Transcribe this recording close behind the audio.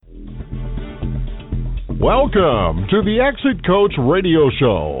Welcome to the Exit Coach Radio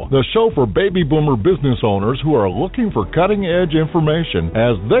Show, the show for baby boomer business owners who are looking for cutting-edge information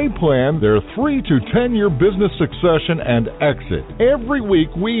as they plan their 3 to 10-year business succession and exit. Every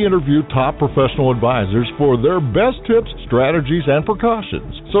week, we interview top professional advisors for their best tips, strategies, and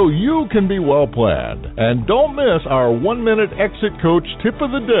precautions, so you can be well-planned. And don't miss our 1-minute Exit Coach tip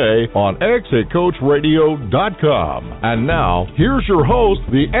of the day on ExitCoachRadio.com. And now, here's your host,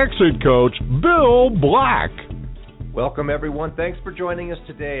 the Exit Coach, Bill Black. Welcome, everyone. Thanks for joining us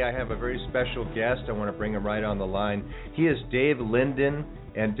today. I have a very special guest. I want to bring him right on the line. He is Dave Linden,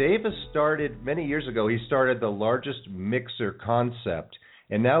 and Dave has started, many years ago, he started the largest mixer concept,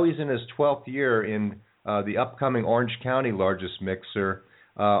 and now he's in his 12th year in the upcoming Orange County largest mixer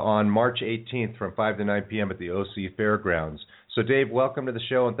on March 18th from 5 to 9 p.m. at the OC Fairgrounds. So, Dave, welcome to the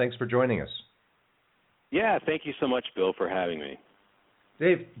show, and thanks for joining us. Yeah, thank you so much, Bill, for having me.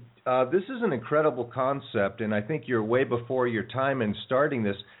 Dave, this is an incredible concept, and I think you're way before your time in starting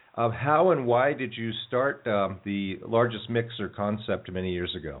this. How and why did you start the largest mixer concept many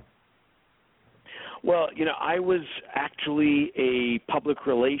years ago? Well, I was actually a public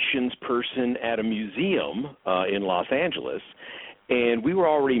relations person at a museum in Los Angeles, and we were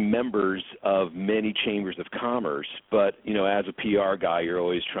already members of many chambers of commerce, but, as a PR guy, you're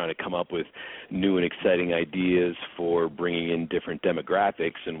always trying to come up with new and exciting ideas for bringing in different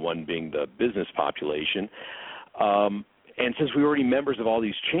demographics, and one being the business population. And since we were already members of all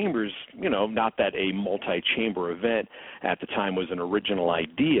these chambers, not that a multi-chamber event at the time was an original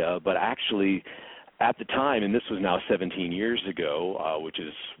idea, but actually at the time, and this was now 17 years ago,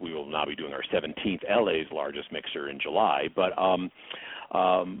 we will now be doing our 17th LA's largest mixer in July, but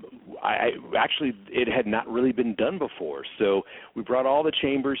it had not really been done before. So we brought all the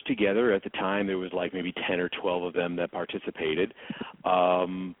chambers together. At the time, there was like maybe 10 or 12 of them that participated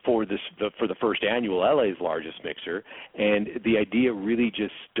for the first annual LA's largest mixer. And the idea really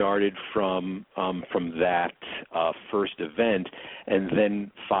just started from that first event, and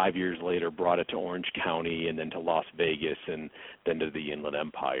then 5 years later brought it to Orange County, and then to Las Vegas, and then to the Inland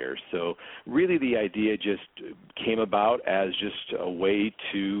Empire. So really the idea just came about as just a way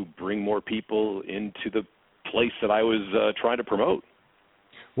to bring more people into the place that I was trying to promote.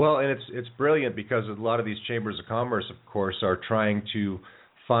 Well, and it's brilliant because a lot of these chambers of commerce, of course, are trying to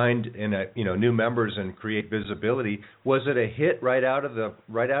find new members and create visibility. Was it a hit right out of the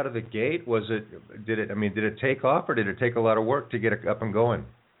gate? Did it take off, or did it take a lot of work to get it up and going?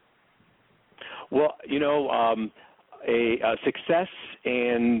 Well, a success,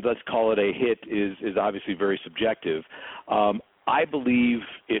 and let's call it a hit, is obviously very subjective. I believe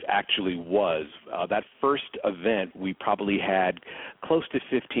it actually was. That first event, we probably had close to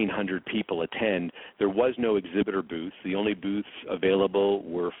 1,500 people attend. There was no exhibitor booth. The only booths available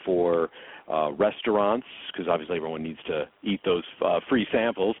were for restaurants, because obviously everyone needs to eat those free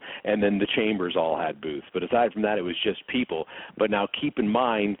samples, and then the chambers all had booths. But aside from that, it was just people. But now keep in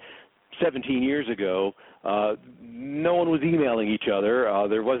mind, 17 years ago, no one was emailing each other.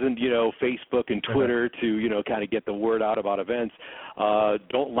 There wasn't, Facebook and Twitter to, kind of get the word out about events.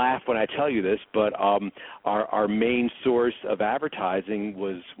 Don't laugh when I tell you this, but our main source of advertising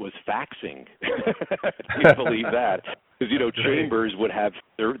was faxing. Can you believe that? Because, chambers would have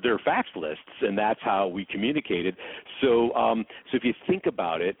their fax lists, and that's how we communicated. So if you think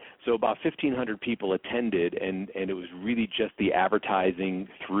about it, so about 1,500 people attended, and it was really just the advertising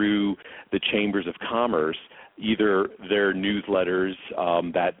through the chambers of commerce, either their newsletters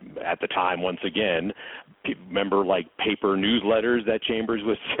that at the time, once again, remember like paper newsletters that chambers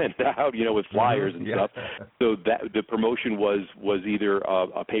would send out, with flyers and stuff. So that the promotion was either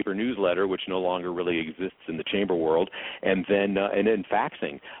a paper newsletter, which no longer really exists in the chamber world, and then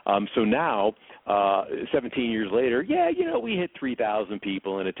faxing. So now, 17 years later, we hit 3,000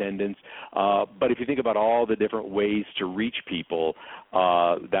 people in attendance. But if you think about all the different ways to reach people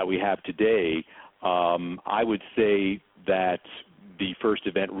that we have today, I would say that the first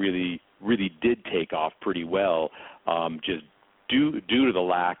event really did take off pretty well, just due to the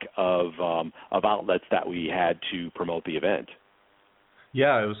lack of outlets that we had to promote the event.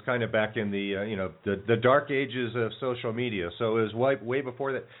 Yeah, it was kind of back in the dark ages of social media. So it was way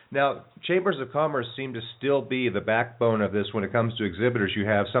before that. Now, chambers of commerce seem to still be the backbone of this when it comes to exhibitors. You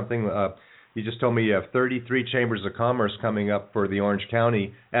have something. You just told me you have 33 chambers of commerce coming up for the Orange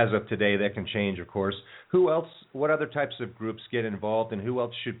County as of today. That can change, of course. Who else? What other types of groups get involved, and who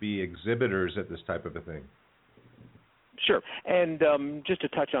else should be exhibitors at this type of a thing? Sure. And just to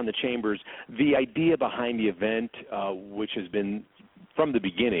touch on the chambers, the idea behind the event, which has been from the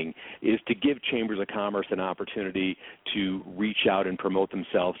beginning is to give chambers of commerce an opportunity to reach out and promote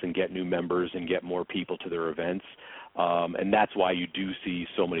themselves and get new members and get more people to their events. And that's why you do see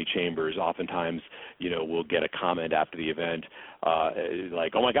so many chambers. Oftentimes, we'll get a comment after the event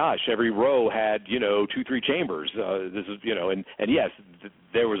like, oh my gosh, every row had, 2-3 chambers. This is, and yes,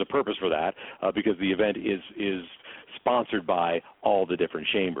 there was a purpose for that because the event is sponsored by all the different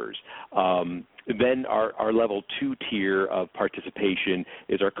chambers. Then our level 2 tier of participation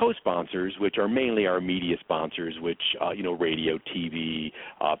is our co-sponsors, which are mainly our media sponsors, which, radio, TV,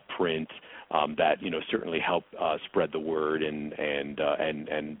 print, that certainly help spread the word and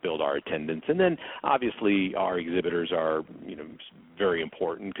build our attendance. And then obviously our exhibitors are very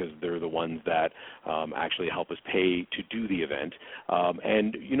important because they're the ones that actually help us pay to do the event.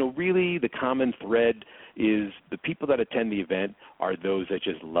 And really the common thread is the people that attend the event are those that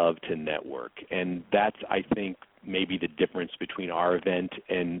just love to network, and that's, I think, maybe the difference between our event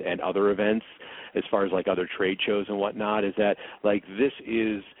and other events as far as like other trade shows and whatnot, is that like this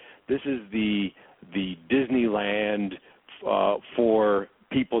is the Disneyland for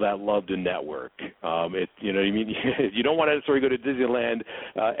people that love to network. You know what I mean? You don't want to sort of go to Disneyland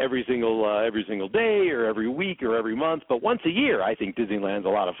every single day or every week or every month, but once a year, I think Disneyland's a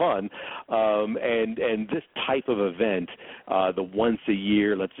lot of fun. And this type of event, the once a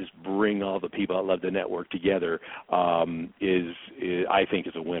year, let's just bring all the people that love to network together, is I think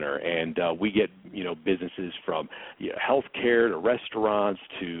is a winner. And we get businesses from healthcare to restaurants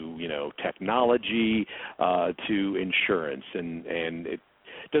to technology to insurance, and it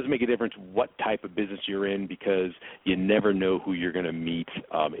doesn't make a difference what type of business you're in because you never know who you're going to meet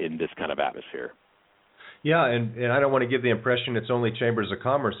in this kind of atmosphere. Yeah, and I don't want to give the impression it's only chambers of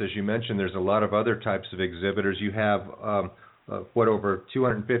commerce. As you mentioned, there's a lot of other types of exhibitors. You have, over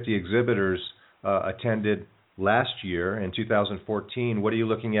 250 exhibitors attended last year in 2014. What are you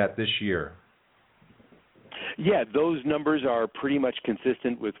looking at this year? Yeah, those numbers are pretty much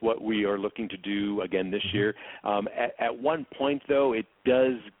consistent with what we are looking to do again this year. At one point, though, it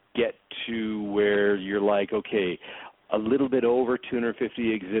does get to where you're like, okay, a little bit over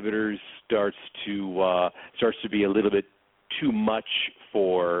 250 exhibitors starts to be a little bit too much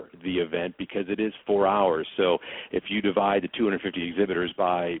for the event because it is 4 hours. So if you divide the 250 exhibitors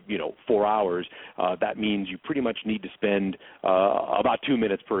by 4 hours, that means you pretty much need to spend about 2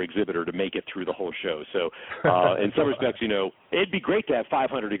 minutes per exhibitor to make it through the whole show. So in some respects, it'd be great to have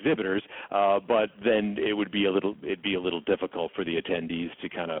 500 exhibitors, but then it'd be a little difficult for the attendees to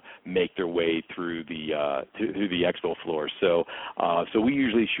kind of make their way through the expo floor. So we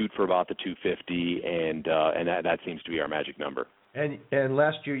usually shoot for about the 250, and that seems to be our magic number. And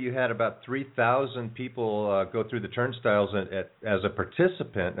last year you had about 3,000 people go through the turnstiles as a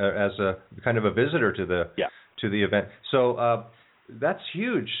participant, as a kind of a visitor to the event. So that's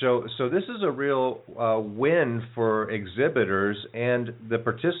huge. So this is a real win for exhibitors and the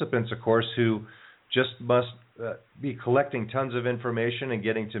participants, of course, who just must be collecting tons of information and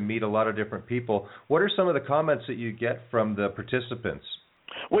getting to meet a lot of different people. What are some of the comments that you get from the participants?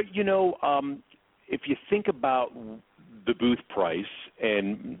 Well, if you think about the booth price,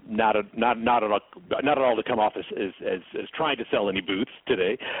 and not at all to come off as trying to sell any booths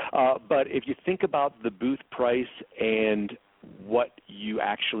today, but if you think about the booth price and what you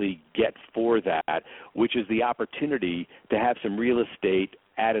actually get for that, which is the opportunity to have some real estate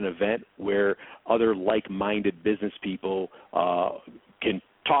at an event where other like-minded business people can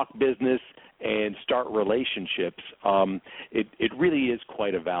talk business and start relationships, it really is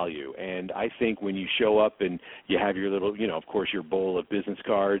quite a value. And I think when you show up and you have your little, of course, your bowl of business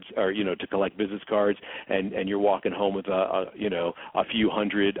cards, or, to collect business cards, and you're walking home with a few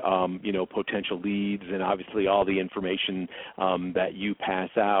hundred, potential leads, and obviously all the information that you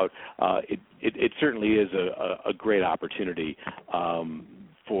pass out, it certainly is a great opportunity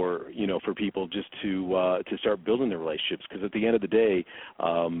for people just to start building their relationships, because at the end of the day,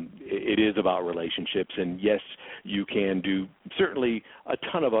 it is about relationships. And yes, you can do certainly a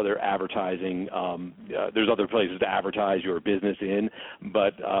ton of other advertising. There's other places to advertise your business in,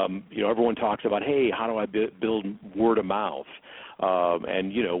 but everyone talks about, hey, how do I build word of mouth?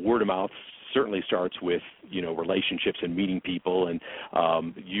 And word of mouth certainly starts with relationships and meeting people, and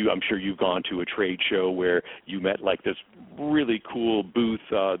I'm sure you've gone to a trade show where you met like this really cool booth,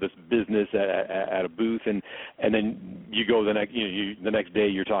 this business at a booth, and then you go the next day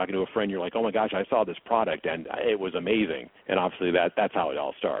you're talking to a friend, you're like, oh my gosh, I saw this product and it was amazing, and obviously that's how it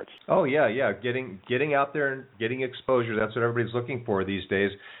all starts. Oh yeah, getting out there and getting exposure, that's what everybody's looking for these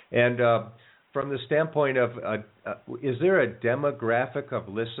days. And from the standpoint of, is there a demographic of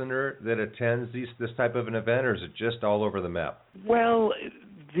listener that attends this type of an event, or is it just all over the map? Well,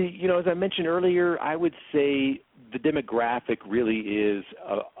 as I mentioned earlier, I would say the demographic really is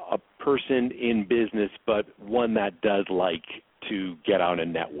a person in business, but one that does like to get out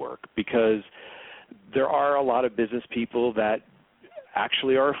and network, because there are a lot of business people that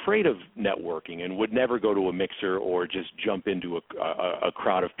actually are afraid of networking and would never go to a mixer or just jump into a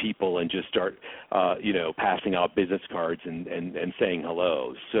crowd of people and just start, passing out business cards and saying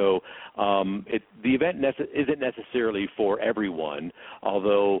hello. So the event isn't necessarily for everyone,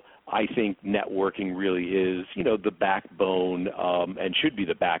 although I think networking really is, the backbone and should be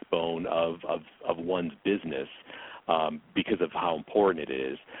the backbone of one's business because of how important it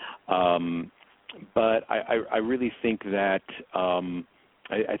is. But I really think that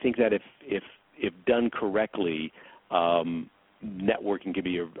I think that if done correctly, networking can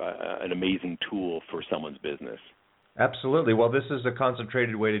be an amazing tool for someone's business. Absolutely. Well, this is a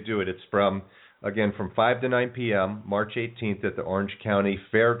concentrated way to do it. It's from 5 to 9 p.m., March 18th at the Orange County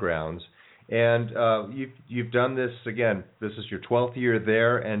Fairgrounds. And you've done this, again, this is your 12th year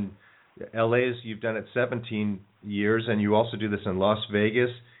there, and LA's, you've done it 17 years, and you also do this in Las Vegas,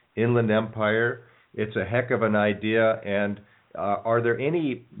 Inland Empire. It's a heck of an idea. And are there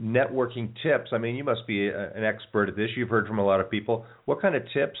any networking tips? I mean, you must be an expert at this. You've heard from a lot of people. What kind of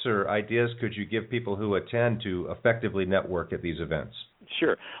tips or ideas could you give people who attend to effectively network at these events?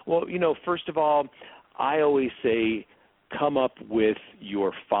 Sure. Well, first of all, I always say come up with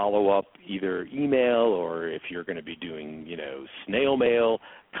your follow-up, either email or if you're going to be doing, snail mail,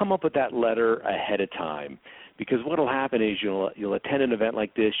 come up with that letter ahead of time. Because what will happen is you'll attend an event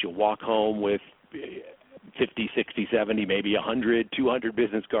like this, you'll walk home with 50, 60, 70, maybe 100, 200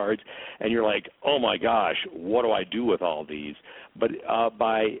 business cards, and you're like, oh my gosh, what do I do with all these? But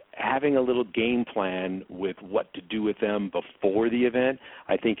by having a little game plan with what to do with them before the event,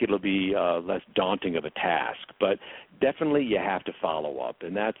 I think it'll be less daunting of a task. But definitely you have to follow up,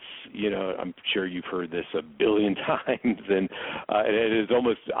 and that's, I'm sure you've heard this a billion times, and it is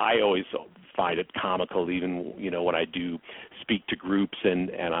almost, I always find it comical even, when I do speak to groups and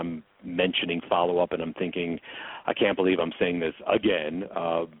I'm mentioning follow-up and I'm thinking, I can't believe I'm saying this again,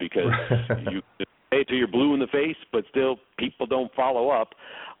 because you say it till you're blue in the face, but still people don't follow up.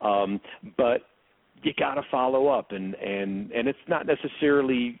 But you got to follow up, and it's not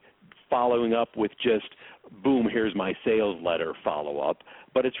necessarily following up with just, boom, here's my sales letter follow-up,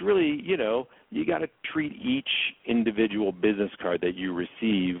 but it's really, you got to treat each individual business card that you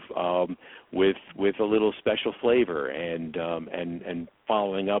receive with a little special flavor, and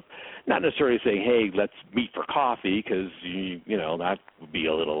following up, not necessarily saying, hey, let's meet for coffee, because that would be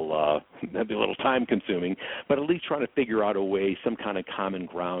a little time consuming, but at least trying to figure out a way, some kind of common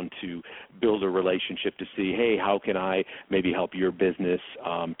ground to build a relationship to see, hey, how can I maybe help your business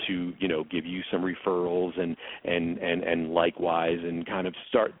to give you some referrals and likewise, and kind of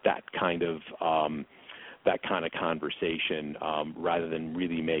start that kind of conversation rather than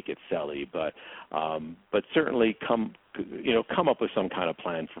really make it silly, but certainly come up with some kind of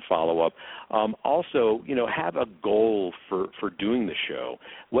plan for follow-up. Also, have a goal for doing the show,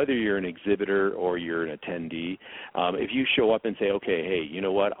 whether you're an exhibitor or you're an attendee. If you show up and say, okay, hey, you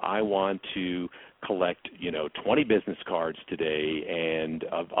know what, I want to collect 20 business cards today, and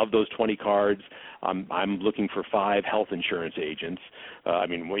of those 20 cards, I'm looking for 5 health insurance agents.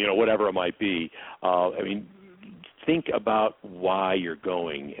 Whatever it might be. Think about why you're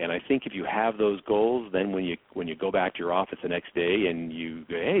going, and I think if you have those goals, then when you go back to your office the next day and you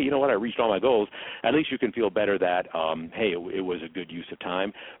go, hey, you know what, I reached all my goals, at least you can feel better that hey, it was a good use of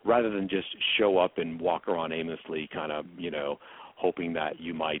time, rather than just show up and walk around aimlessly, kind of hoping that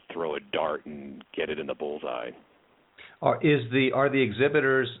you might throw a dart and get it in the bullseye. Are the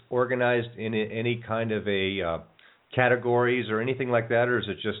exhibitors organized in any kind of a categories or anything like that, or is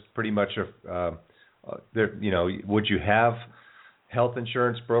it just pretty much would you have health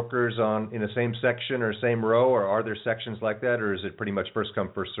insurance brokers in the same section or same row, or are there sections like that, or is it pretty much first come,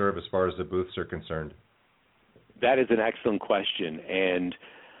 first serve as far as the booths are concerned? That is an excellent question, and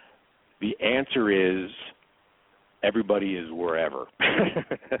the answer is everybody is wherever.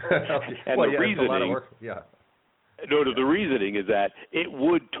 And well, the reasoning, a lot of work. Yeah. No, the reasoning is that it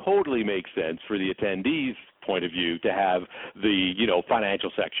would totally make sense for the attendees' point of view to have the financial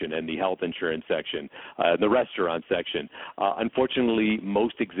section and the health insurance section, the restaurant section. Unfortunately,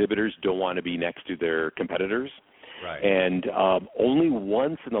 most exhibitors don't want to be next to their competitors. Right. And only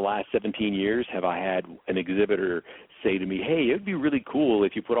once in the last 17 years have I had an exhibitor say to me, hey, it would be really cool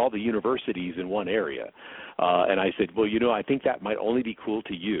if you put all the universities in one area. And I said, well, I think that might only be cool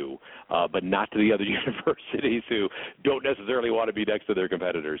to you, but not to the other universities who don't necessarily want to be next to their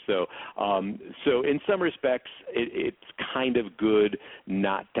competitors. So in some respects, it's kind of good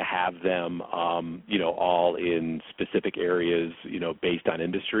not to have them, all in specific areas, based on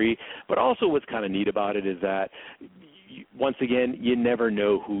industry. But also what's kind of neat about it is that, once again, you never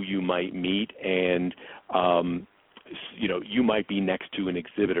know who you might meet, and you might be next to an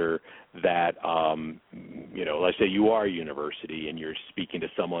exhibitor that, let's say you are a university and you're speaking to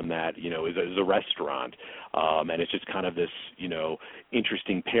someone that, is a restaurant, and it's just kind of this,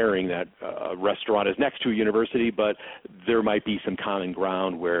 interesting pairing that a restaurant is next to a university, but there might be some common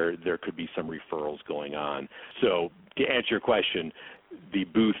ground where there could be some referrals going on. So to answer your question, the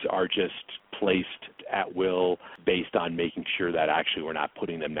booths are just placed at will based on making sure that actually we're not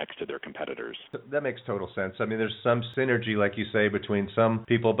putting them next to their competitors. That makes total sense. I mean, there's some synergy, like you say, between some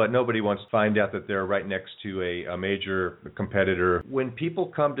people, but nobody wants to find out that they're right next to a major competitor. When people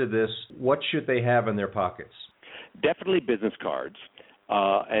come to this, what should they have in their pockets? Definitely business cards.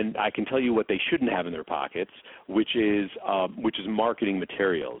 And I can tell you what they shouldn't have in their pockets, which is marketing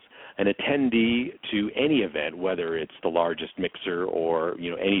materials. An attendee to any event, whether it's the largest mixer or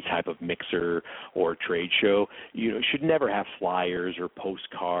any type of mixer or trade show, should never have flyers or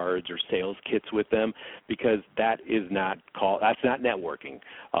postcards or sales kits with them, because that's not networking.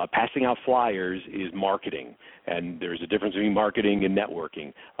 Passing out flyers is marketing, and there's a difference between marketing and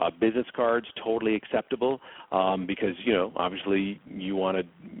networking. Business cards, totally acceptable, because obviously you want to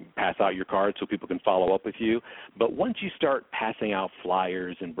pass out your card so people can follow up with you. But once you start passing out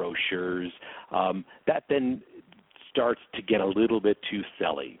flyers and brochures, that then starts to get a little bit too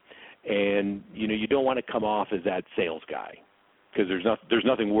selly. And, you don't want to come off as that sales guy, because there's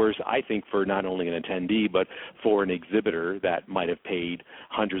nothing worse, I think, for not only an attendee, but for an exhibitor that might have paid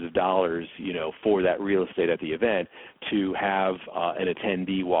hundreds of dollars, for that real estate at the event, to have an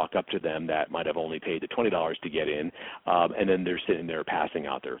attendee walk up to them that might have only paid the $20 to get in, and then they're sitting there passing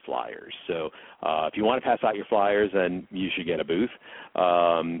out their flyers. So if you want to pass out your flyers, then you should get a booth.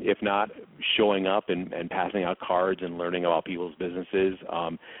 If not, showing up and passing out cards and learning about people's businesses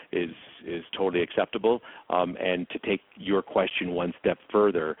is totally acceptable. And to take your question one step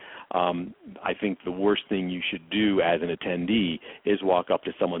further, I think the worst thing you should do as an attendee is walk up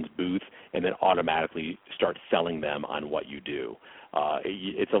to someone's booth and then automatically start selling them on what you do.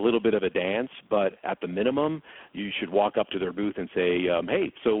 It's a little bit of a dance, but at the minimum, you should walk up to their booth and say,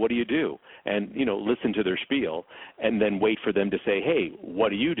 hey, so what do you do? And, listen to their spiel, and then wait for them to say, hey, what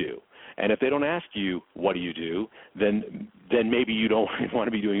do you do? And if they don't ask you, what do you do, then maybe you don't want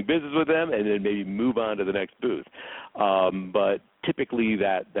to be doing business with them, and then maybe move on to the next booth. But typically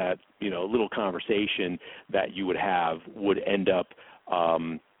that little conversation that you would have would end up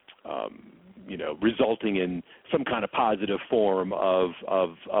resulting in some kind of positive form of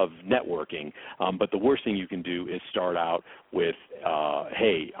networking. But the worst thing you can do is start out with,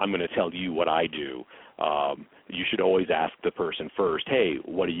 hey, I'm going to tell you what I do. You should always ask the person first, hey,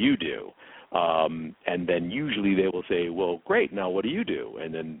 what do you do? And then usually they will say, well, great, now what do you do?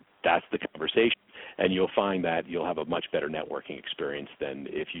 And then that's the conversation. And you'll find that you'll have a much better networking experience than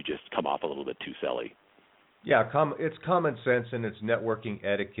if you just come off a little bit too silly. Yeah, it's common sense and it's networking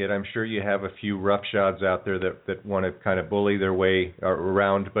etiquette. I'm sure you have a few roughshods out there that want to kind of bully their way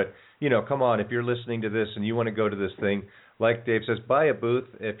around. But, come on, if you're listening to this and you want to go to this thing, like Dave says, buy a booth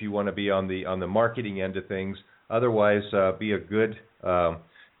if you want to be on the marketing end of things. Otherwise, be a good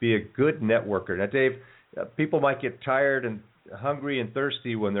networker. Now, Dave, people might get tired and hungry and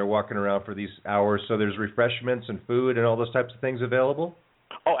thirsty when they're walking around for these hours. So there's refreshments and food and all those types of things available?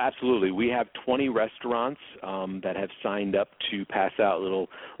 Oh, absolutely. We have 20 restaurants that have signed up to pass out little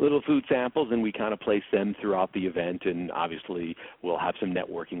food samples, and we kind of place them throughout the event. And obviously, we'll have some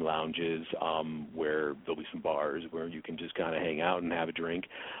networking lounges where there'll be some bars where you can just kind of hang out and have a drink.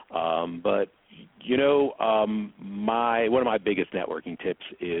 But one of my biggest networking tips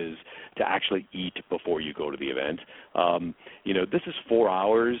is to actually eat before you go to the event. This is 4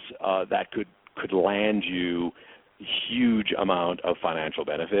 hours that could land you huge amount of financial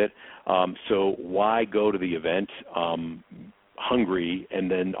benefit. So why go to the event hungry and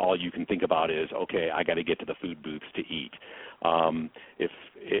then all you can think about is, okay, I got to get to the food booths to eat.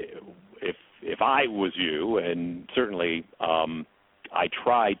 If I was you, and certainly I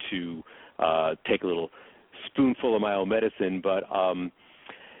try to take a little spoonful of my own medicine, but I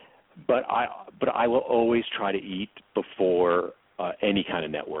will always try to eat before any kind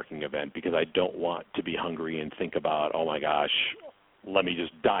of networking event, because I don't want to be hungry and think about, oh my gosh, let me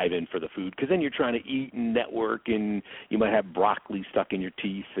just dive in for the food, because then you're trying to eat and network, and you might have broccoli stuck in your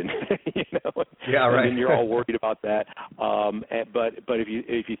teeth, and yeah, right. And you're all worried about that. But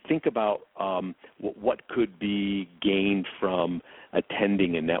if you think about what could be gained from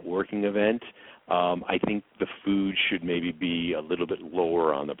attending a networking event, I think the food should maybe be a little bit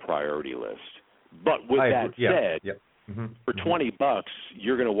lower on the priority list. But with that said, for $20,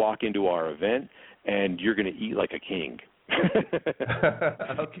 you're going to walk into our event and you're going to eat like a king.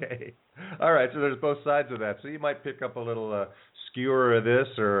 Okay. All right. So there's both sides of that. So you might pick up a little skewer of this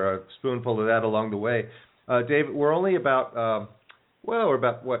or a spoonful of that along the way. Dave, we're only about, we're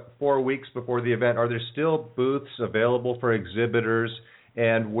about 4 weeks before the event. Are there still booths available for exhibitors?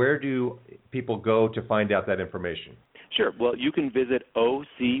 And where do people go to find out that information? Sure. Well, you can visit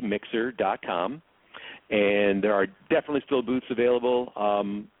ocmixer.com, and there are definitely still booths available.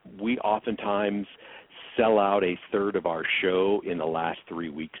 We oftentimes sell out a third of our show in the last 3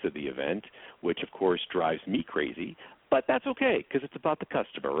 weeks of the event, which, of course, drives me crazy. But that's okay, because it's about the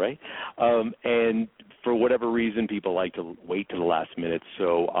customer, right? And for whatever reason, people like to wait to the last minute.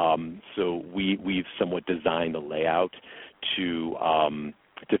 So we've somewhat designed the layout to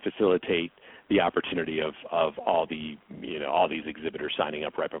facilitate the opportunity of all these exhibitors signing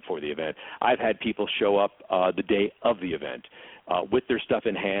up right before the event. I've had people show up the day of the event with their stuff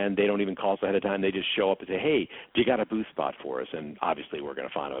in hand. They don't even call us ahead of time. They just show up and say, "Hey, do you got a booth spot for us?" And obviously, we're going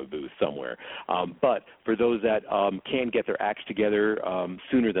to find a booth somewhere. But for those that can get their acts together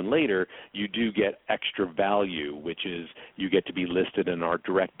sooner than later, you do get extra value, which is you get to be listed in our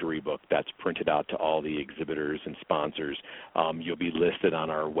directory book that's printed out to all the exhibitors and sponsors. You'll be listed on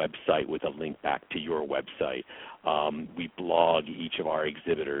our website with a link back to your website. We blog each of our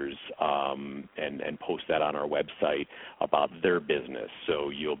exhibitors and post that on our website about their business, so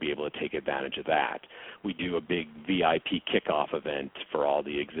you'll be able to take advantage of that. We do a big VIP kickoff event for all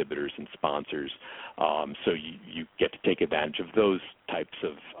the exhibitors and sponsors, so you get to take advantage of those types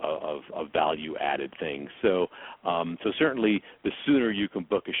of value-added things. So certainly the sooner you can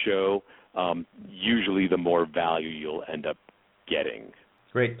book a show, usually the more value you'll end up getting.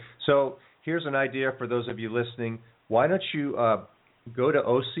 Great. So here's an idea for those of you listening. Why don't you go to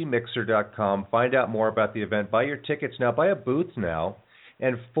ocmixer.com, find out more about the event, buy your tickets now, buy a booth now,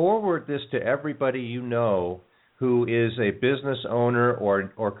 and forward this to everybody you know who is a business owner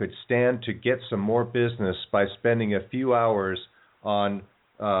or could stand to get some more business by spending a few hours on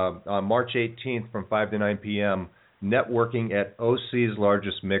March 18th from 5 to 9 p.m. networking at OC's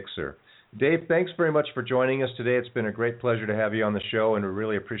largest mixer. Dave, thanks very much for joining us today. It's been a great pleasure to have you on the show, and we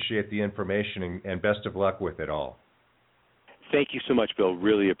really appreciate the information, and best of luck with it all. Thank you so much, Bill.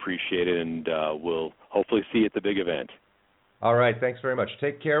 Really appreciate it, and we'll hopefully see you at the big event. All right, thanks very much.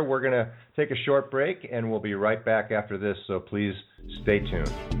 Take care. We're going to take a short break, and we'll be right back after this, so please stay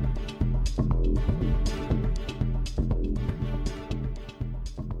tuned.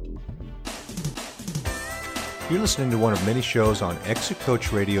 You're listening to one of many shows on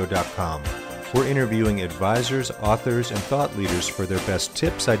ExitCoachRadio.com. We're interviewing advisors, authors, and thought leaders for their best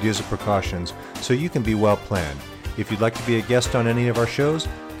tips, ideas, and precautions so you can be well planned. If you'd like to be a guest on any of our shows,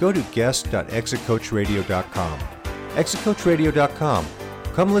 go to guest.exitcoachradio.com. ExitCoachRadio.com.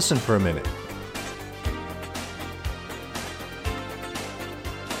 Come listen for a minute.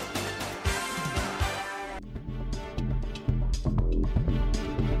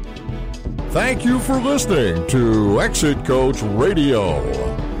 Thank you for listening to Exit Coach Radio.